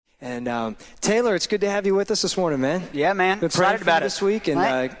And Taylor, it's good to have you with us this morning, man. Yeah, man. Been praying Excited for about you it this week, and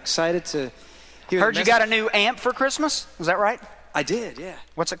Right. excited to hear. Heard you got a new amp for Christmas. Is that right? I did, yeah.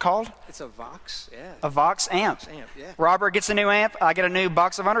 What's it called? It's a Vox, yeah. A Vox amp. Vox amp, yeah. Robert gets a new amp. I get a new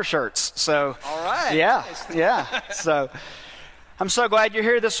box of undershirts. So. All right. Yeah, yeah. So, I'm so glad you're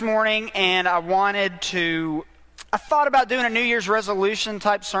here this morning, and I thought about doing a New Year's resolution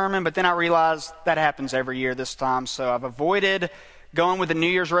type sermon, but then I realized that happens every year this time, so I've avoided going with a New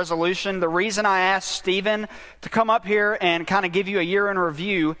Year's resolution. The reason I asked Stephen to come up here and kind of give you a year in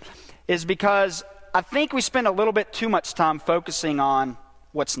review is because I think we spend a little bit too much time focusing on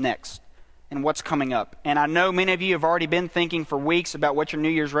what's next and what's coming up. And I know many of you have already been thinking for weeks about what your New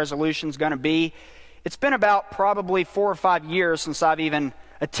Year's resolution is going to be. It's been about probably 4 or 5 years since I've even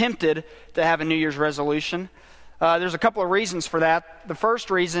attempted to have a New Year's resolution. There's a couple of reasons for that. The first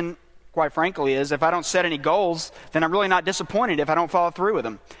reason, quite frankly, is if I don't set any goals, then I'm really not disappointed if I don't follow through with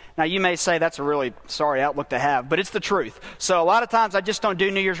them. Now, you may say that's a really sorry outlook to have, but it's the truth. So a lot of times I just don't do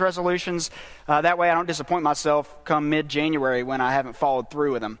New Year's resolutions. That way I don't disappoint myself come mid-January when I haven't followed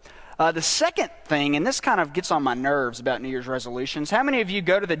through with them. The second thing, and this kind of gets on my nerves about New Year's resolutions, how many of you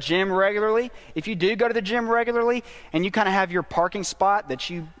go to the gym regularly? If you do go to the gym regularly and you kind of have your parking spot that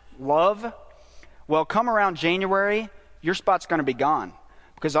you love, well, come around January, your spot's going to be gone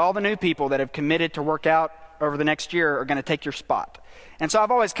because all the new people that have committed to work out over the next year are going to take your spot. And so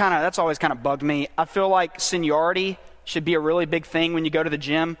that's always kind of bugged me. I feel like seniority should be a really big thing when you go to the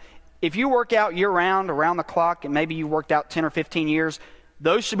gym. If you work out year-round, around the clock, and maybe you worked out 10 or 15 years,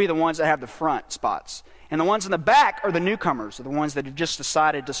 those should be the ones that have the front spots. And the ones in the back are the newcomers, are the ones that have just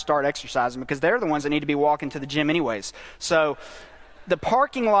decided to start exercising because they're the ones that need to be walking to the gym anyways. So the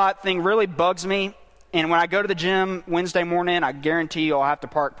parking lot thing really bugs me. And when I go to the gym Wednesday morning, I guarantee you I'll have to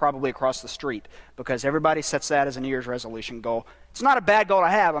park probably across the street because everybody sets that as a New Year's resolution goal. It's not a bad goal to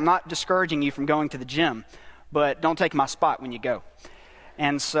have. I'm not discouraging you from going to the gym, but don't take my spot when you go.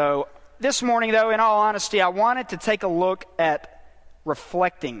 And so this morning, though, in all honesty, I wanted to take a look at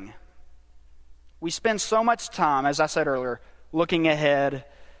reflecting. We spend so much time, as I said earlier, looking ahead,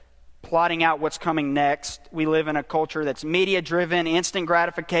 plotting out what's coming next. We live in a culture that's media-driven, instant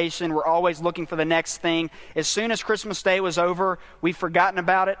gratification. We're always looking for the next thing. As soon as Christmas Day was over, we've forgotten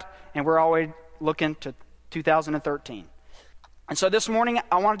about it, and we're always looking to 2013. And so this morning,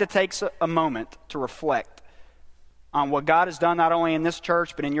 I wanted to take a moment to reflect on what God has done not only in this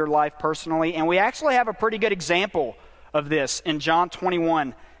church, but in your life personally. And we actually have a pretty good example of this in John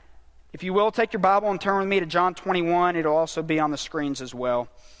 21. If you will, take your Bible and turn with me to John 21. It'll also be on the screens as well.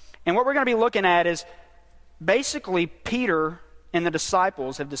 And what we're going to be looking at is basically Peter and the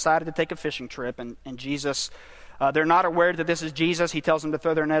disciples have decided to take a fishing trip, and Jesus, they're not aware that this is Jesus. He tells them to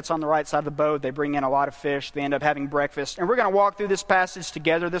throw their nets on the right side of the boat. They bring in a lot of fish. They end up having breakfast. And we're going to walk through this passage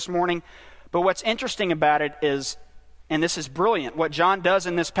together this morning. But what's interesting about it is, and this is brilliant, what John does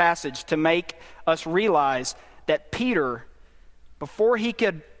in this passage to make us realize that Peter, before he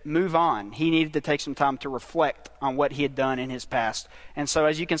could move on, he needed to take some time to reflect on what he had done in his past. And so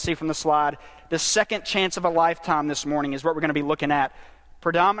as you can see from the slide, the second chance of a lifetime this morning is what we're going to be looking at,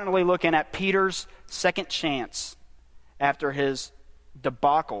 predominantly looking at Peter's second chance after his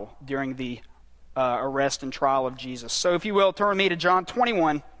debacle during the arrest and trial of Jesus. So if you will, turn with me to John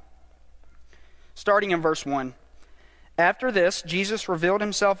 21, starting in verse 1. After this, Jesus revealed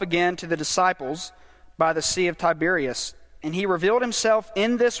himself again to the disciples by the Sea of Tiberias. And he revealed himself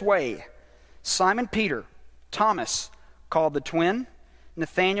in this way. Simon Peter, Thomas, called the twin,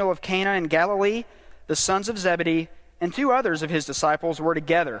 Nathanael of Cana in Galilee, the sons of Zebedee, and 2 others of his disciples were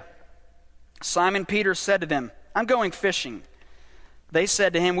together. Simon Peter said to them, "I'm going fishing." They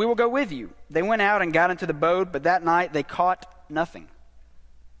said to him, "We will go with you." They went out and got into the boat, but that night they caught nothing.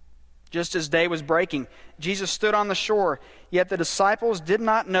 Just as day was breaking, Jesus stood on the shore, yet the disciples did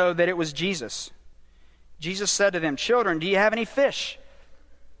not know that it was Jesus. Jesus said to them, "Children, do you have any fish?"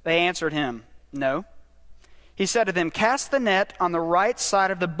 They answered him, "No." He said to them, "Cast the net on the right side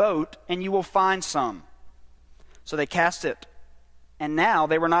of the boat, and you will find some." So they cast it, and now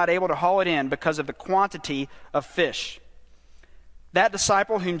they were not able to haul it in because of the quantity of fish. That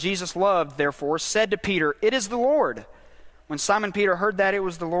disciple whom Jesus loved, therefore, said to Peter, "It is the Lord." When Simon Peter heard that it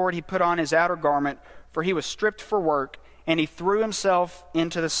was the Lord, he put on his outer garment, for he was stripped for work, and he threw himself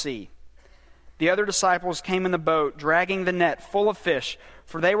into the sea. The other disciples came in the boat, dragging the net full of fish,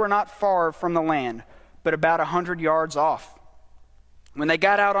 for they were not far from the land, but about 100 yards off. When they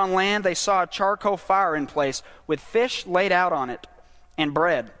got out on land, they saw a charcoal fire in place, with fish laid out on it, and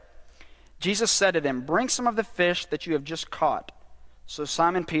bread. Jesus said to them, "Bring some of the fish that you have just caught." So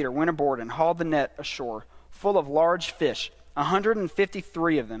Simon Peter went aboard and hauled the net ashore, full of large fish,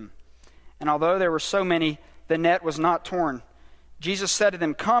 153 of them. And although there were so many, the net was not torn. Jesus said to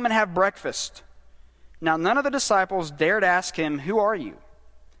them, "Come and have breakfast." Now none of the disciples dared ask him, "Who are you?"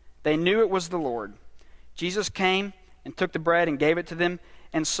 They knew it was the Lord. Jesus came and took the bread and gave it to them,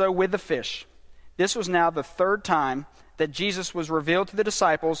 and so with the fish. This was now the third time that Jesus was revealed to the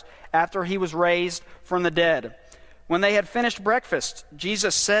disciples after he was raised from the dead. When they had finished breakfast,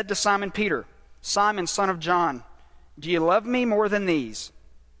 Jesus said to Simon Peter, "Simon, son of John, do you love me more than these?"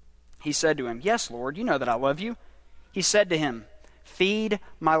 He said to him, "Yes, Lord, you know that I love you." He said to him, "Feed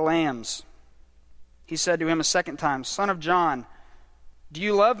my lambs." He said to him a second time, "Son of John, do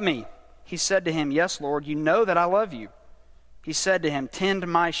you love me?" He said to him, "Yes, Lord, you know that I love you." He said to him, "Tend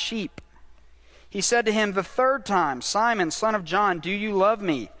my sheep." He said to him the third time, "Simon, son of John, do you love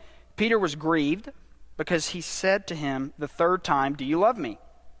me?" Peter was grieved because he said to him the third time, "Do you love me?"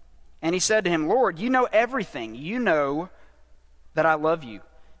 And he said to him, "Lord, you know everything. You know that I love you."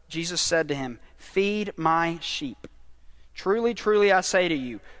 Jesus said to him, "Feed my sheep. Truly, truly, I say to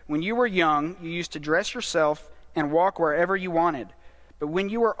you, when you were young, you used to dress yourself and walk wherever you wanted. But when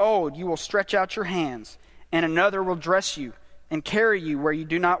you are old, you will stretch out your hands, and another will dress you and carry you where you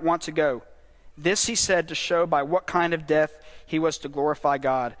do not want to go." This he said to show by what kind of death he was to glorify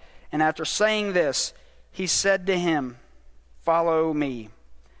God. And after saying this, he said to him, "Follow me."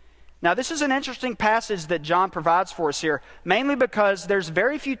 Now, this is an interesting passage that John provides for us here, mainly because there's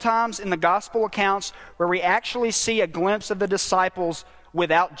very few times in the gospel accounts where we actually see a glimpse of the disciples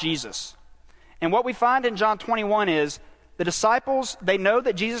without Jesus. And what we find in John 21 is the disciples, they know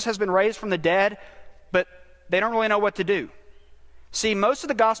that Jesus has been raised from the dead, but they don't really know what to do. See, most of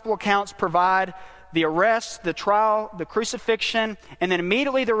the gospel accounts provide the arrest, the trial, the crucifixion, and then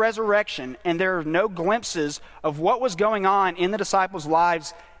immediately the resurrection, and there are no glimpses of what was going on in the disciples'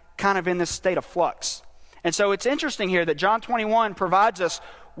 lives kind of in this state of flux. And so it's interesting here that John 21 provides us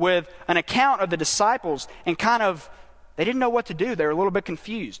with an account of the disciples and kind of, they didn't know what to do. They were a little bit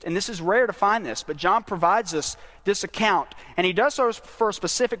confused. And this is rare to find this, but John provides us this account. And he does so for a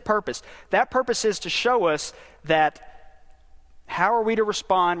specific purpose. That purpose is to show us that how are we to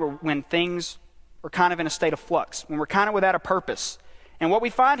respond when things are kind of in a state of flux, when we're kind of without a purpose. And what we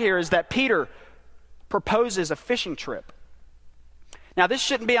find here is that Peter proposes a fishing trip. Now, this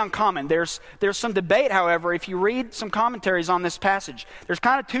shouldn't be uncommon. There's some debate, however, if you read some commentaries on this passage. There's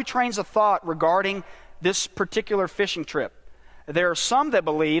kind of two trains of thought regarding this particular fishing trip. There are some that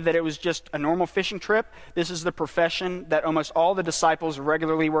believe that it was just a normal fishing trip. This is the profession that almost all the disciples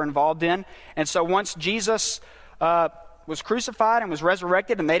regularly were involved in. And so once Jesus was crucified and was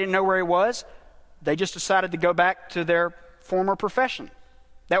resurrected and they didn't know where he was, they just decided to go back to their former profession.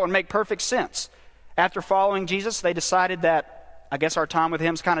 That would make perfect sense. After following Jesus, they decided that, I guess our time with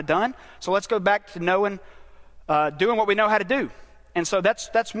him's kind of done, so let's go back to doing what we know how to do. And so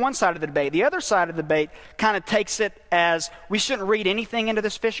that's one side of the debate. The other side of the debate kind of takes it as we shouldn't read anything into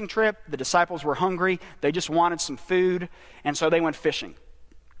this fishing trip. The disciples were hungry. They just wanted some food, and so they went fishing.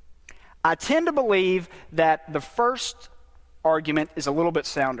 I tend to believe that the first argument is a little bit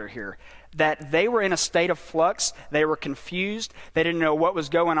sounder here, that they were in a state of flux. They were confused. They didn't know what was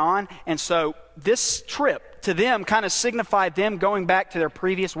going on. And so this trip to them kind of signified them going back to their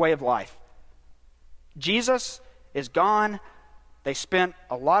previous way of life. Jesus is gone. They spent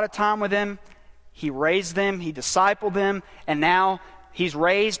a lot of time with him. He raised them. He discipled them. And now he's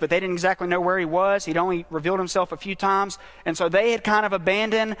raised, but they didn't exactly know where he was. He'd only revealed himself a few times. And so they had kind of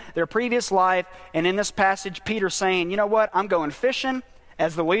abandoned their previous life. And in this passage, Peter's saying, you know what? I'm going fishing.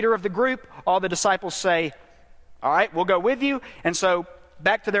 As the leader of the group, all the disciples say, all right, we'll go with you. And so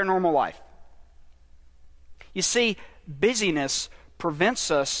back to their normal life. You see, busyness prevents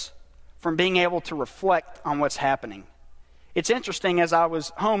us from being able to reflect on what's happening. It's interesting, as I was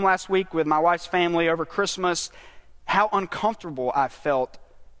home last week with my wife's family over Christmas, how uncomfortable I felt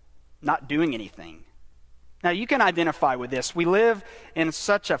not doing anything. Now, you can identify with this. We live in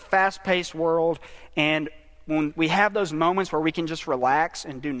such a fast-paced world, and when we have those moments where we can just relax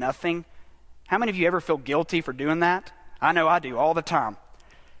and do nothing, how many of you ever feel guilty for doing that? I know I do all the time.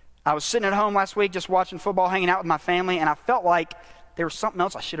 I was sitting at home last week just watching football, hanging out with my family, and I felt like there was something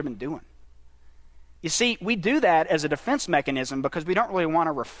else I should have been doing. You see, we do that as a defense mechanism because we don't really want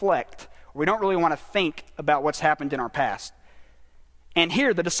to reflect. We don't really want to think about what's happened in our past. And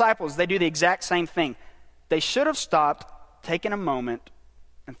here, the disciples, they do the exact same thing. They should have stopped, taken a moment,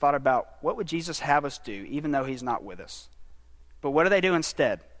 and thought about what would Jesus have us do, even though he's not with us. But what do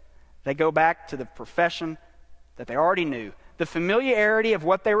instead? They go back to the profession that they already knew. The familiarity of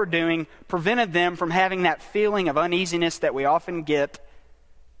what they were doing prevented them from having that feeling of uneasiness that we often get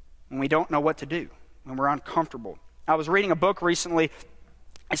when we don't know what to do, when we're uncomfortable. I was reading a book recently.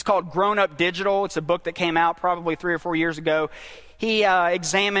 It's called Grown Up Digital. It's a book that came out probably 3 or 4 years ago. He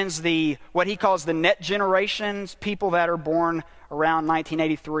examines what he calls the net generations, people that are born around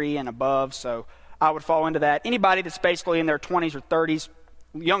 1983 and above. So I would fall into that. Anybody that's basically in their 20s or 30s,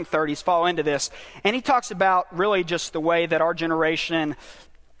 young 30s, fall into this. And he talks about really just the way that our generation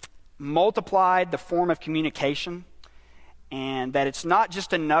multiplied the form of communication, and that it's not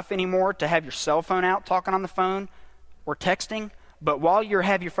just enough anymore to have your cell phone out talking on the phone or texting, but while you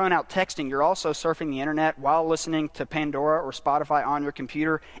have your phone out texting, you're also surfing the internet while listening to Pandora or Spotify on your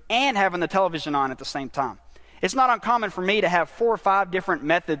computer and having the television on at the same time. It's not uncommon for me to have 4 or 5 different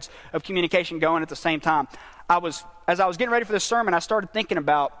methods of communication going at the same time. As I was getting ready for this sermon, I started thinking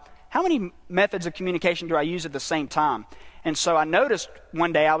about how many methods of communication do I use at the same time? And so I noticed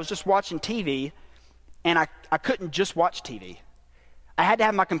one day I was just watching TV, and I couldn't just watch TV. I had to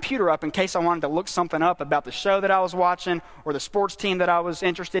have my computer up in case I wanted to look something up about the show that I was watching or the sports team that I was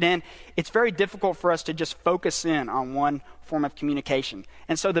interested in. It's very difficult for us to just focus in on one form of communication.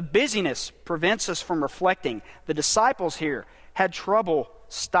 And so the busyness prevents us from reflecting. The disciples here had trouble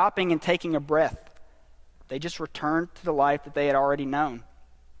stopping and taking a breath. They just returned to the life that they had already known.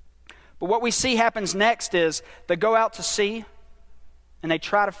 But what we see happens next is they go out to sea and they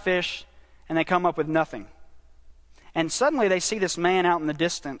try to fish and they come up with nothing. And suddenly they see this man out in the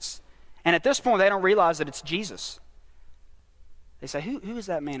distance. And at this point they don't realize that it's Jesus. They say, who is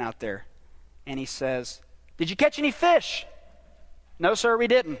that man out there? And he says, did you catch any fish? No, sir, we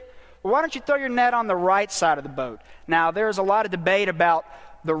didn't. Well, why don't you throw your net on the right side of the boat? Now, there's a lot of debate about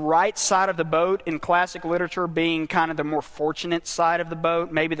the right side of the boat in classic literature being kind of the more fortunate side of the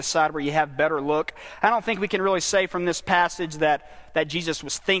boat, maybe the side where you have better look. I don't think we can really say from this passage that Jesus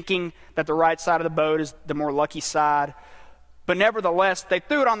was thinking that the right side of the boat is the more lucky side. But nevertheless, they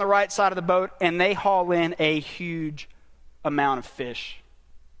threw it on the right side of the boat and they haul in a huge amount of fish.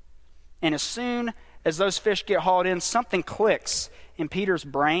 And as soon as those fish get hauled in, something clicks in Peter's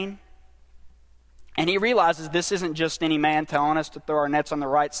brain. And he realizes this isn't just any man telling us to throw our nets on the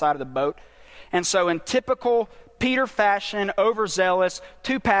right side of the boat. And so in typical Peter fashion, overzealous,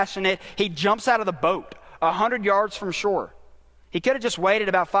 too passionate, he jumps out of the boat 100 yards from shore. He could have just waited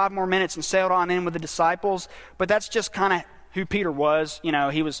about 5 more minutes and sailed on in with the disciples, but that's just kind of who Peter was. You know,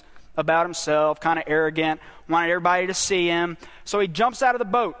 he was about himself, kind of arrogant, wanted everybody to see him. So he jumps out of the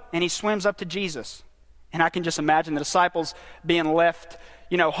boat and he swims up to Jesus. And I can just imagine the disciples being left,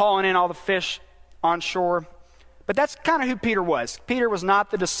 hauling in all the fish on shore. But that's kind of who Peter was. Peter was not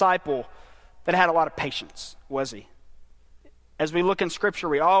the disciple that had a lot of patience, was he? As we look in Scripture,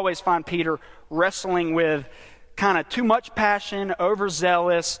 we always find Peter wrestling with kind of too much passion,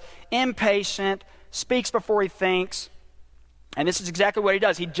 overzealous, impatient, speaks before he thinks. And this is exactly what he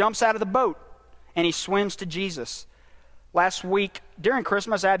does. He jumps out of the boat and he swims to Jesus. Last week, during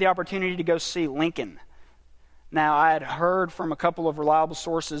Christmas, I had the opportunity to go see Lincoln. Now, I had heard from a couple of reliable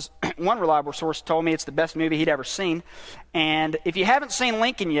sources. One reliable source told me it's the best movie he'd ever seen. And if you haven't seen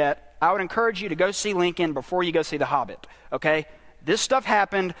Lincoln yet, I would encourage you to go see Lincoln before you go see The Hobbit, okay? This stuff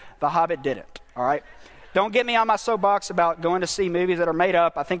happened. The Hobbit didn't, all right? Don't get me on my soapbox about going to see movies that are made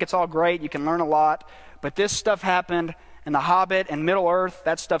up. I think it's all great. You can learn a lot. But this stuff happened, and The Hobbit and Middle-earth,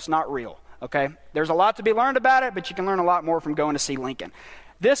 that stuff's not real, okay? There's a lot to be learned about it, but you can learn a lot more from going to see Lincoln.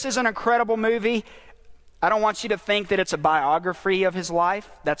 This is an incredible movie. I don't want you to think that it's a biography of his life.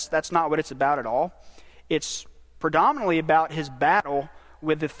 That's not what it's about at all. It's predominantly about his battle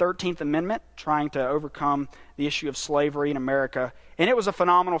with the 13th Amendment, trying to overcome the issue of slavery in America. And it was a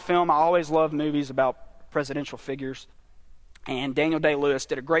phenomenal film. I always love movies about presidential figures. And Daniel Day-Lewis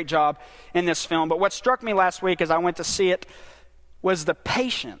did a great job in this film. But what struck me last week as I went to see it was the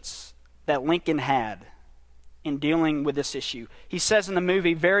patience that Lincoln had in dealing with this issue. He says in the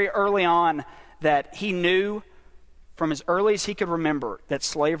movie very early on that he knew from as early as he could remember that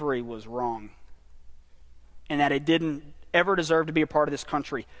slavery was wrong and that it didn't ever deserve to be a part of this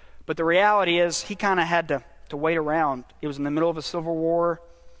country. But the reality is he kind of had to wait around. It was in the middle of a civil war.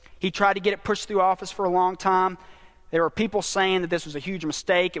 He tried to get it pushed through office for a long time. There were people saying that this was a huge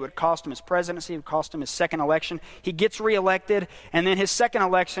mistake. It would cost him his presidency. It would cost him his second election. He gets reelected, and then his second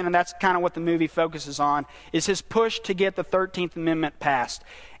election, and that's kind of what the movie focuses on, is his push to get the 13th Amendment passed.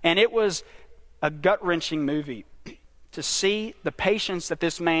 And it was a gut-wrenching movie to see the patience that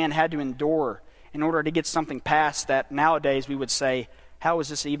this man had to endure in order to get something passed that nowadays we would say, how is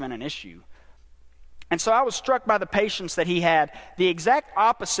this even an issue? And so I was struck by the patience that he had, the exact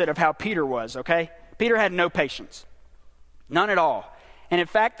opposite of how Peter was, okay? Peter had no patience, none at all. And in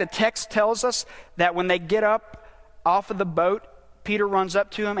fact, the text tells us that when they get up off of the boat, Peter runs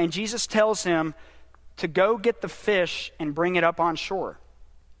up to him and Jesus tells him to go get the fish and bring it up on shore.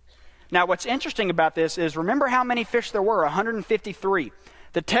 Now, what's interesting about this is, remember how many fish there were? 153.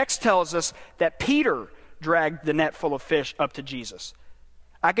 The text tells us that Peter dragged the net full of fish up to Jesus.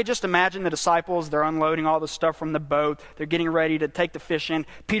 I could just imagine the disciples, they're unloading all the stuff from the boat. They're getting ready to take the fish in.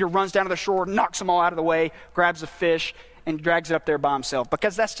 Peter runs down to the shore, knocks them all out of the way, grabs the fish, and drags it up there by himself.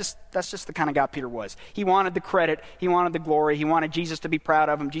 Because that's just the kind of guy Peter was. He wanted the credit. He wanted the glory. He wanted Jesus to be proud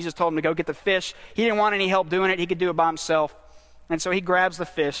of him. Jesus told him to go get the fish. He didn't want any help doing it. He could do it by himself. And so he grabs the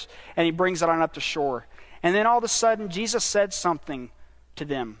fish, and he brings it on up to shore. And then all of a sudden, Jesus said something to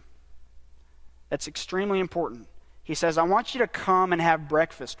them that's extremely important. He says, I want you to come and have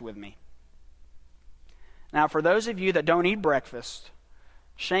breakfast with me. Now, for those of you that don't eat breakfast,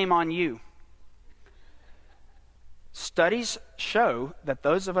 shame on you. Studies show that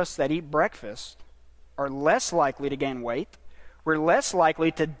those of us that eat breakfast are less likely to gain weight. We're less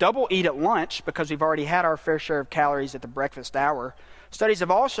likely to double eat at lunch because we've already had our fair share of calories at the breakfast hour. Studies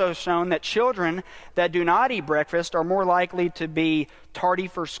have also shown that children that do not eat breakfast are more likely to be tardy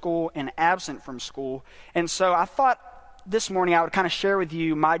for school and absent from school. And so I thought this morning I would kind of share with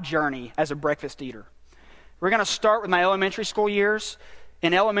you my journey as a breakfast eater. We're going to start with my elementary school years.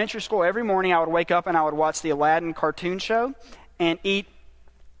 In elementary school, every morning I would wake up and I would watch the Aladdin cartoon show and eat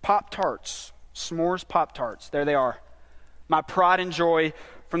Pop-Tarts, s'mores Pop-Tarts. There they are. My pride and joy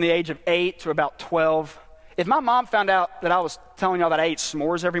from the age of 8 to about 12. If my mom found out that I was telling y'all that I ate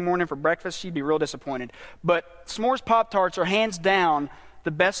s'mores every morning for breakfast, she'd be real disappointed. But s'mores Pop-Tarts are hands down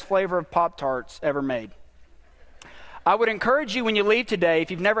the best flavor of Pop-Tarts ever made. I would encourage you when you leave today, if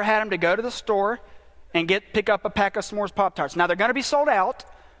you've never had them, to go to the store and pick up a pack of s'mores Pop-Tarts. Now, they're going to be sold out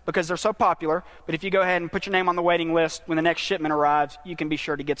because they're so popular, but if you go ahead and put your name on the waiting list, when the next shipment arrives, you can be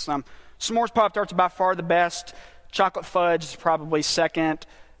sure to get some. S'mores Pop-Tarts are by far the best. Chocolate fudge is probably second.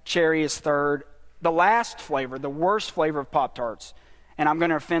 Cherry is third. The last flavor, the worst flavor of Pop-Tarts, and I'm going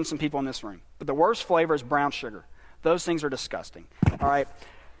to offend some people in this room, but the worst flavor is brown sugar. Those things are disgusting. All right?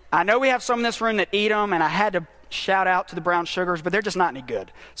 I know we have some in this room that eat them, and I had to shout out to the brown sugars, but they're just not any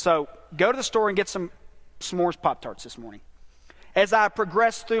good. So go to the store and get some s'mores Pop-Tarts this morning. As I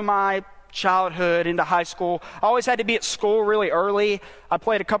progressed through my childhood into high school, I always had to be at school really early. I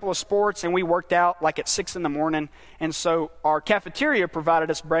played a couple of sports, and we worked out like at 6 in the morning. And so our cafeteria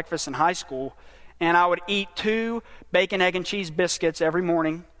provided us breakfast in high school, and I would eat 2 bacon, egg, and cheese biscuits every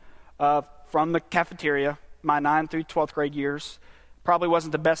morning from the cafeteria, my 9th through 12th grade years. Probably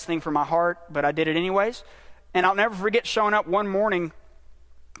wasn't the best thing for my heart, but I did it anyways. And I'll never forget showing up one morning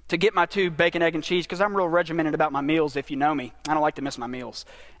to get my 2 bacon, egg, and cheese, because I'm real regimented about my meals, if you know me. I don't like to miss my meals.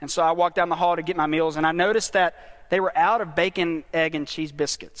 And so I walked down the hall to get my meals, and I noticed that they were out of bacon, egg, and cheese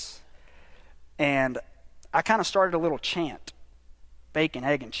biscuits. And I kind of started a little chant, bacon,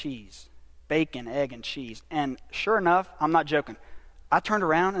 egg, and cheese, bacon, egg, and cheese. And sure enough, I'm not joking, I turned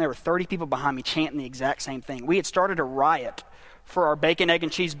around, and there were 30 people behind me chanting the exact same thing. We had started a riot for our bacon, egg,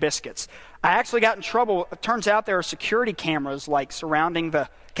 and cheese biscuits. I actually got in trouble. It turns out there are security cameras surrounding the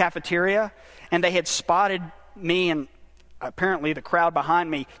cafeteria, and they had spotted me and apparently the crowd behind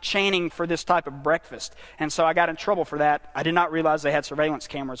me chanting for this type of breakfast. And so I got in trouble for that. I did not realize they had surveillance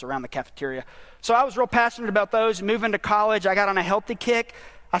cameras around the cafeteria. So I was real passionate about those. Moving to college, I got on a healthy kick.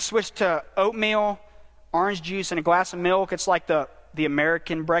 I switched to oatmeal, orange juice, and a glass of milk. It's like the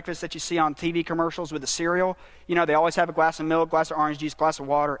American breakfast that you see on TV commercials with the cereal. You know, they always have a glass of milk, glass of orange juice, glass of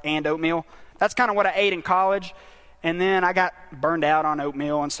water, and oatmeal. That's kind of what I ate in college. And then I got burned out on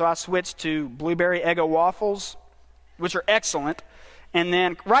oatmeal, and so I switched to blueberry Eggo waffles, which are excellent. And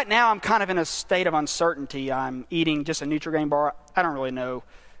then right now I'm kind of in a state of uncertainty. I'm eating just a Nutri-Grain bar. I don't really know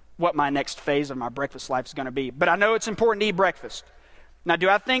what my next phase of my breakfast life is going to be, but I know it's important to eat breakfast. Now, do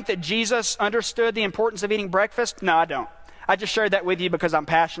I think that Jesus understood the importance of eating breakfast? No, I don't. I just shared that with you because I'm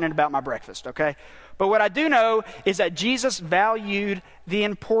passionate about my breakfast, okay? But what I do know is that Jesus valued the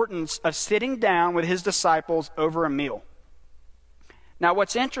importance of sitting down with his disciples over a meal. Now,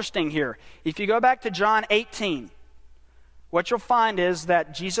 what's interesting here, if you go back to John 18, what you'll find is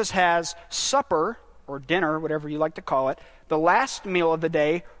that Jesus has supper, or dinner, whatever you like to call it, the last meal of the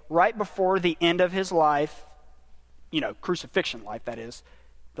day, right before the end of his life, crucifixion life, that is.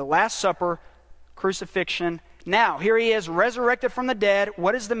 The Last Supper, crucifixion. Now, here he is, resurrected from the dead.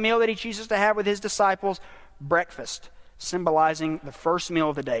 What is the meal that he chooses to have with his disciples? Breakfast, symbolizing the first meal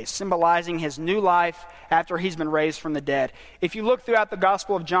of the day, symbolizing his new life after he's been raised from the dead. If you look throughout the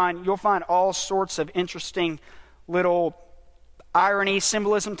Gospel of John, you'll find all sorts of interesting little irony,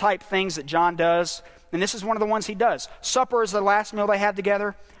 symbolism type things that John does. And this is one of the ones he does. Supper is the last meal they have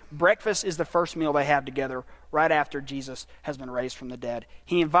together. Breakfast is the first meal they have together right after Jesus has been raised from the dead.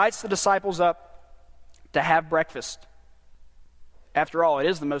 He invites the disciples up to have breakfast. After all, it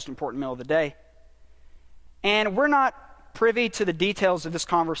is the most important meal of the day. And we're not privy to the details of this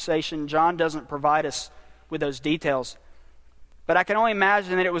conversation. John doesn't provide us with those details. But I can only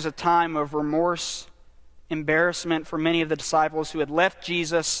imagine that it was a time of remorse, embarrassment for many of the disciples who had left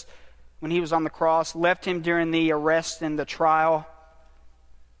Jesus when he was on the cross, left him during the arrest and the trial.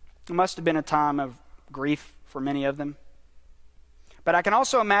 It must have been a time of grief for many of them. But I can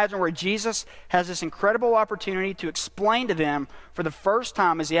also imagine where Jesus has this incredible opportunity to explain to them for the first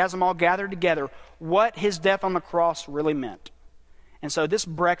time, as he has them all gathered together, what his death on the cross really meant. And so this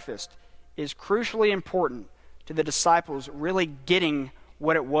breakfast is crucially important to the disciples really getting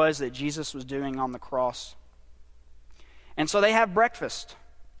what it was that Jesus was doing on the cross. And so they have breakfast.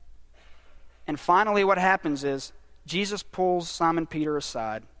 And finally what happens is Jesus pulls Simon Peter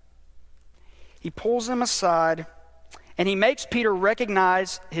aside. He pulls him aside, and he makes Peter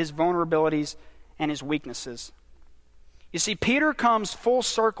recognize his vulnerabilities and his weaknesses. You see, Peter comes full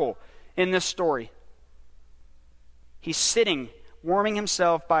circle in this story. He's sitting, warming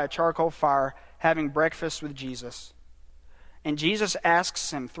himself by a charcoal fire, having breakfast with Jesus. And Jesus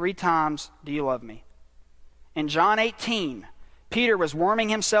asks him 3 times, "Do you love me?" In John 18, Peter was warming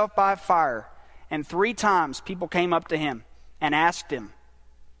himself by a fire, and 3 times people came up to him and asked him,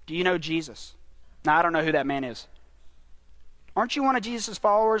 "Do you know Jesus?" Now, I don't know who that man is. Aren't you one of Jesus'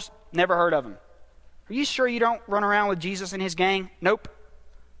 followers? Never heard of him. Are you sure you don't run around with Jesus and his gang? Nope.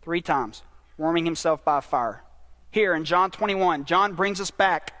 3 times, warming himself by a fire. Here in John 21, John brings us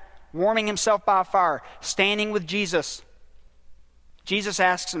back, warming himself by a fire, standing with Jesus. Jesus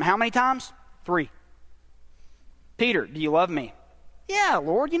asks him, how many times? 3. Peter, do you love me? Yeah,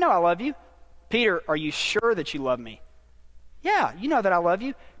 Lord, you know I love you. Peter, are you sure that you love me? Yeah, you know that I love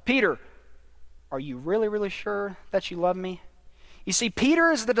you. Peter, are you really, really sure that you love me? You see,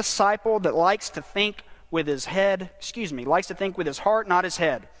 Peter is the disciple that likes to think with his heart, not his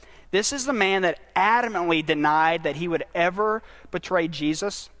head. This is the man that adamantly denied that he would ever betray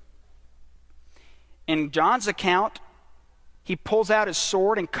Jesus. In John's account, he pulls out his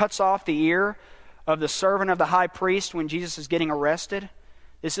sword and cuts off the ear of the servant of the high priest when Jesus is getting arrested.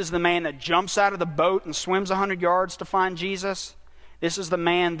 This is the man that jumps out of the boat and swims 100 yards to find Jesus. This is the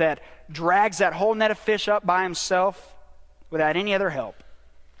man that drags that whole net of fish up by himself without any other help.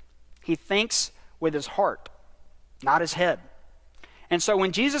 He thinks with his heart, not his head. And so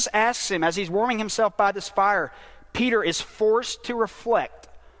when Jesus asks him, as he's warming himself by this fire, Peter is forced to reflect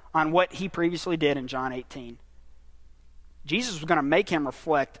on what he previously did in John 18. Jesus was going to make him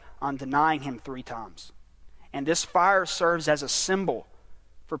reflect on denying him 3 times. And this fire serves as a symbol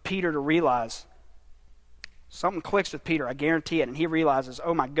for Peter to realize something clicks with Peter, I guarantee it, and he realizes,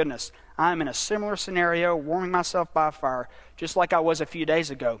 oh my goodness, I'm in a similar scenario, warming myself by a fire, just like I was a few days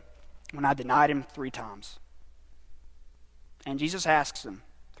ago when I denied him 3 times. And Jesus asks him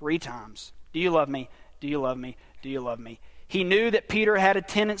 3 times, do you love me? Do you love me? Do you love me? He knew that Peter had a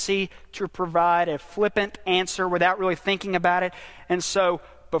tendency to provide a flippant answer without really thinking about it. And so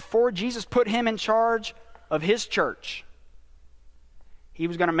before Jesus put him in charge of his church, he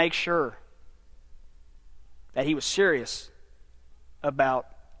was going to make sure that he was serious about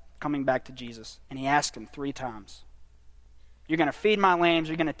coming back to Jesus. And he asked him 3 times. You're going to feed my lambs.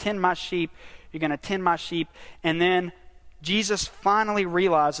 You're going to tend my sheep. You're going to tend my sheep. And then Jesus finally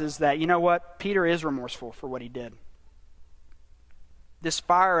realizes that, you know what? Peter is remorseful for what he did. This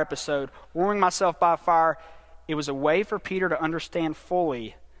fire episode, warming myself by a fire, it was a way for Peter to understand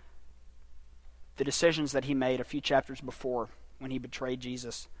fully the decisions that he made a few chapters before when he betrayed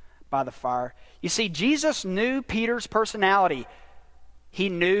Jesus by the fire. You see, Jesus knew Peter's personality. He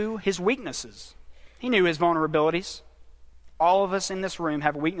knew his weaknesses. He knew his vulnerabilities. All of us in this room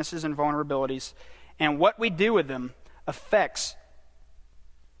have weaknesses and vulnerabilities, and what we do with them affects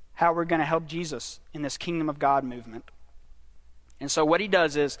how we're going to help Jesus in this kingdom of God movement. And so what he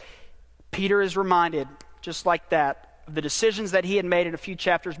does is, Peter is reminded, just like that, of the decisions that he had made in a few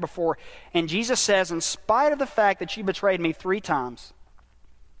chapters before. And Jesus says, in spite of the fact that you betrayed me 3 times,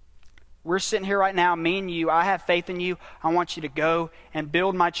 we're sitting here right now, me and you, I have faith in you. I want you to go and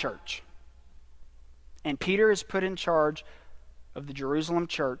build my church. And Peter is put in charge of the Jerusalem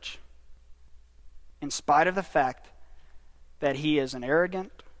church in spite of the fact that he is an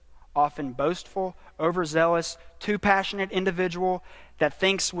arrogant, often boastful, overzealous, too passionate individual that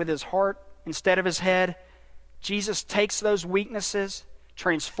thinks with his heart instead of his head. Jesus takes those weaknesses,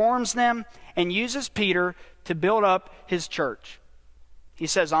 transforms them, and uses Peter to build up his church. He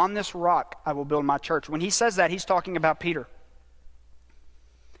says, on this rock I will build my church. When he says that, he's talking about Peter.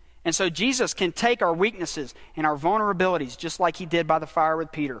 And so Jesus can take our weaknesses and our vulnerabilities, just like he did by the fire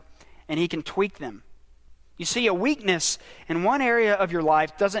with Peter, and he can tweak them You see, a weakness in one area of your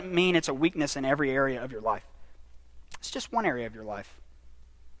life doesn't mean it's a weakness in every area of your life. It's just one area of your life.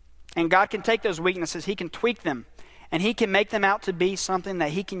 And God can take those weaknesses, He can tweak them, and He can make them out to be something that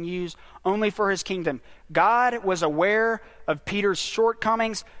He can use only for His kingdom. God was aware of Peter's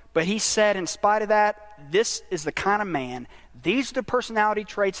shortcomings, but He said, in spite of that, this is the kind of man, these are the personality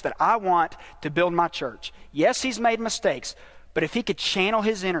traits that I want to build my church. Yes, he's made mistakes, but if he could channel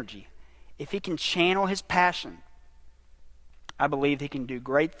his energy, if he can channel his passion, I believe he can do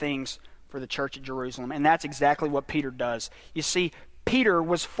great things for the church at Jerusalem. And that's exactly what Peter does. You see, Peter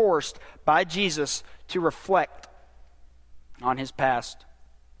was forced by Jesus to reflect on his past.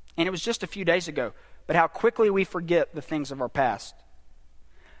 And it was just a few days ago, but how quickly we forget the things of our past.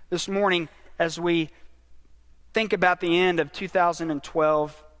 This morning, as we think about the end of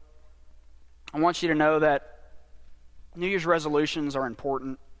 2012, I want you to know that New Year's resolutions are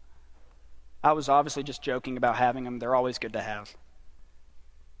important. I was obviously just joking about having them. They're always good to have.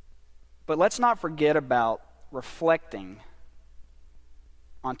 But let's not forget about reflecting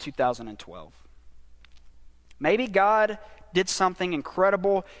on 2012. Maybe God did something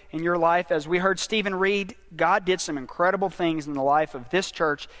incredible in your life. As we heard Stephen read, God did some incredible things in the life of this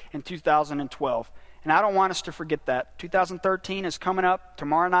church in 2012. And I don't want us to forget that. 2013 is coming up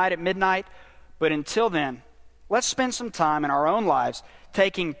tomorrow night at midnight. But until then, let's spend some time in our own lives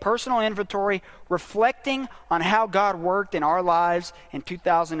taking personal inventory, reflecting on how God worked in our lives in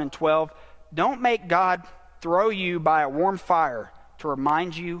 2012. Don't make God throw you by a warm fire to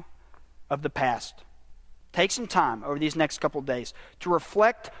remind you of the past. Take some time over these next couple of days to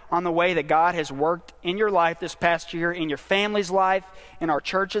reflect on the way that God has worked in your life this past year, in your family's life, in our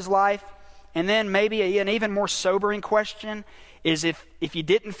church's life. And then maybe an even more sobering question is if you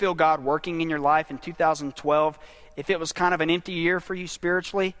didn't feel God working in your life in 2012, if it was kind of an empty year for you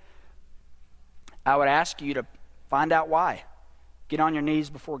spiritually, I would ask you to find out why. Get on your knees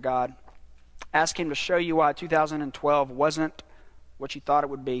before God. Ask Him to show you why 2012 wasn't what you thought it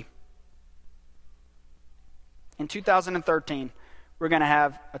would be. In 2013, we're going to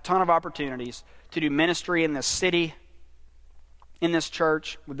have a ton of opportunities to do ministry in this city, in this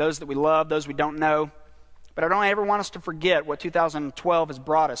church, with those that we love, those we don't know. But I don't ever want us to forget what 2012 has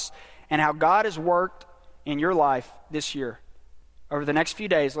brought us and how God has worked in your life this year. Over the next few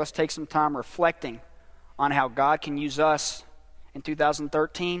days, let's take some time reflecting on how God can use us in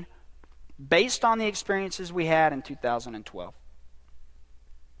 2013 based on the experiences we had in 2012.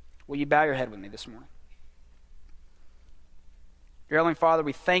 Will you bow your head with me this morning? Dear Heavenly Father,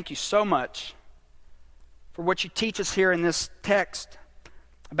 we thank you so much for what you teach us here in this text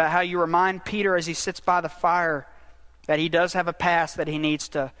about how you remind Peter as he sits by the fire that he does have a past that he needs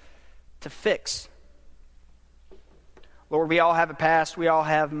to fix. Lord, we all have a past. We all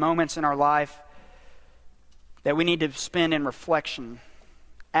have moments in our life that we need to spend in reflection,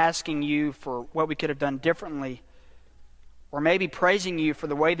 asking you for what we could have done differently, or maybe praising you for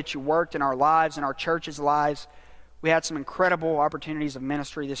the way that you worked in our lives, in our church's lives. We had some incredible opportunities of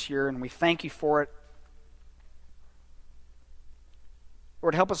ministry this year, and we thank you for it.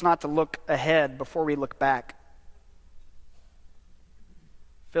 Lord, help us not to look ahead before we look back.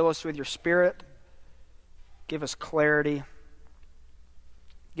 Fill us with your Spirit. Give us clarity.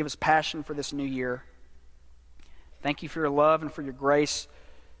 Give us passion for this new year. Thank you for your love and for your grace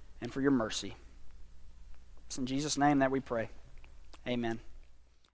and for your mercy. It's in Jesus' name that we pray. Amen.